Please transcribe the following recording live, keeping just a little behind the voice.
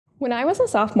When I was a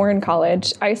sophomore in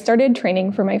college, I started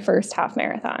training for my first half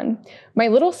marathon. My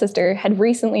little sister had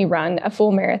recently run a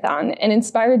full marathon and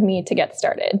inspired me to get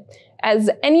started.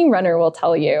 As any runner will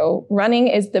tell you, running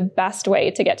is the best way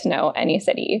to get to know any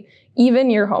city, even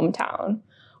your hometown.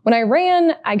 When I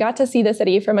ran, I got to see the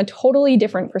city from a totally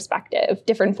different perspective.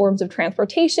 Different forms of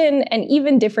transportation and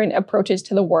even different approaches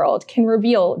to the world can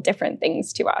reveal different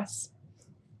things to us.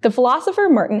 The philosopher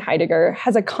Martin Heidegger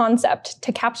has a concept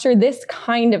to capture this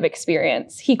kind of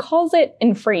experience. He calls it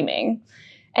enframing,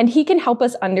 and he can help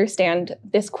us understand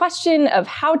this question of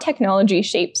how technology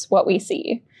shapes what we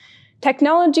see.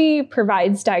 Technology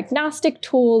provides diagnostic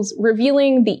tools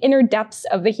revealing the inner depths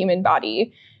of the human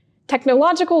body.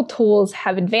 Technological tools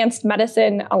have advanced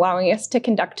medicine, allowing us to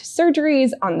conduct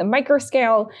surgeries on the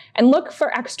microscale and look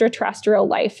for extraterrestrial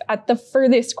life at the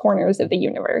furthest corners of the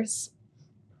universe.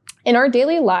 In our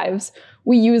daily lives,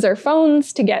 we use our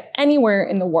phones to get anywhere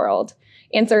in the world,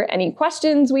 answer any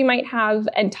questions we might have,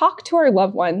 and talk to our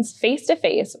loved ones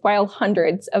face-to-face while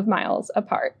hundreds of miles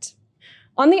apart.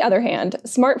 On the other hand,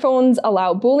 smartphones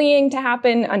allow bullying to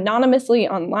happen anonymously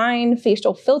online.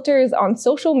 Facial filters on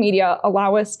social media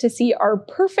allow us to see our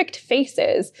perfect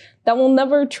faces that will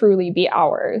never truly be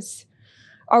ours.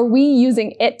 Are we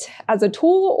using it as a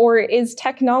tool, or is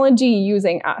technology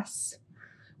using us?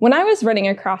 When I was running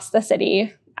across the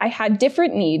city, I had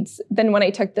different needs than when I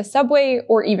took the subway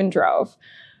or even drove.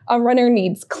 A runner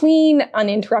needs clean,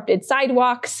 uninterrupted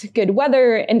sidewalks, good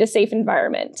weather, and a safe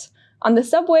environment. On the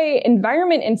subway,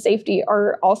 environment and safety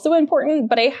are also important,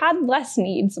 but I had less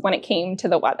needs when it came to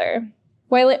the weather.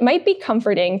 While it might be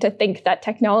comforting to think that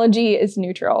technology is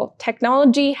neutral,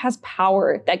 technology has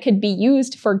power that could be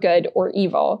used for good or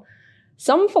evil.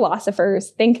 Some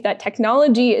philosophers think that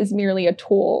technology is merely a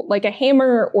tool, like a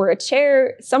hammer or a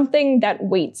chair, something that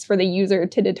waits for the user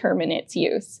to determine its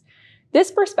use.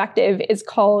 This perspective is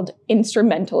called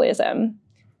instrumentalism.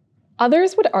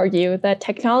 Others would argue that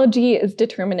technology is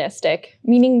deterministic,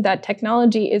 meaning that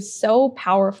technology is so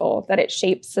powerful that it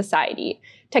shapes society.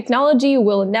 Technology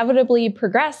will inevitably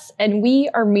progress, and we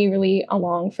are merely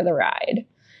along for the ride.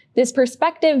 This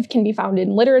perspective can be found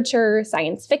in literature,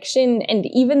 science fiction, and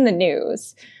even the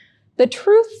news. The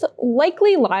truth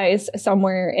likely lies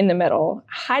somewhere in the middle.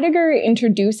 Heidegger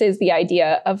introduces the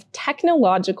idea of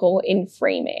technological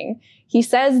enframing. He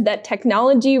says that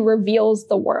technology reveals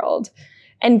the world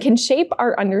and can shape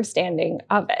our understanding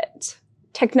of it.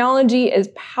 Technology is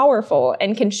powerful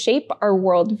and can shape our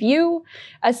worldview.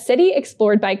 A city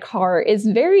explored by car is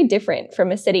very different from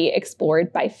a city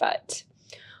explored by foot.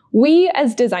 We,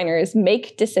 as designers,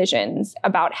 make decisions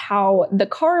about how the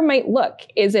car might look.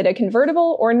 Is it a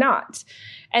convertible or not?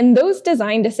 And those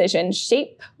design decisions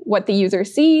shape what the user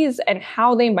sees and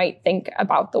how they might think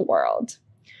about the world.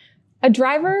 A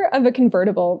driver of a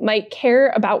convertible might care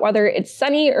about whether it's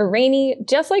sunny or rainy,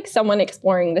 just like someone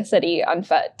exploring the city on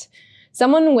foot.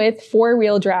 Someone with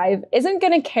four-wheel drive isn't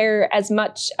going to care as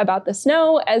much about the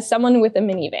snow as someone with a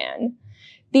minivan.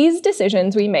 These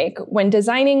decisions we make when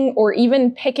designing or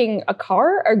even picking a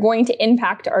car are going to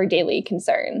impact our daily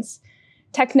concerns.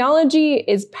 Technology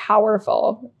is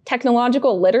powerful.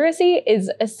 Technological literacy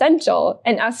is essential,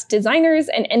 and us designers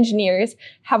and engineers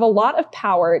have a lot of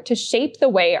power to shape the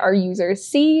way our users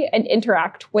see and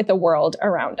interact with the world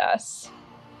around us.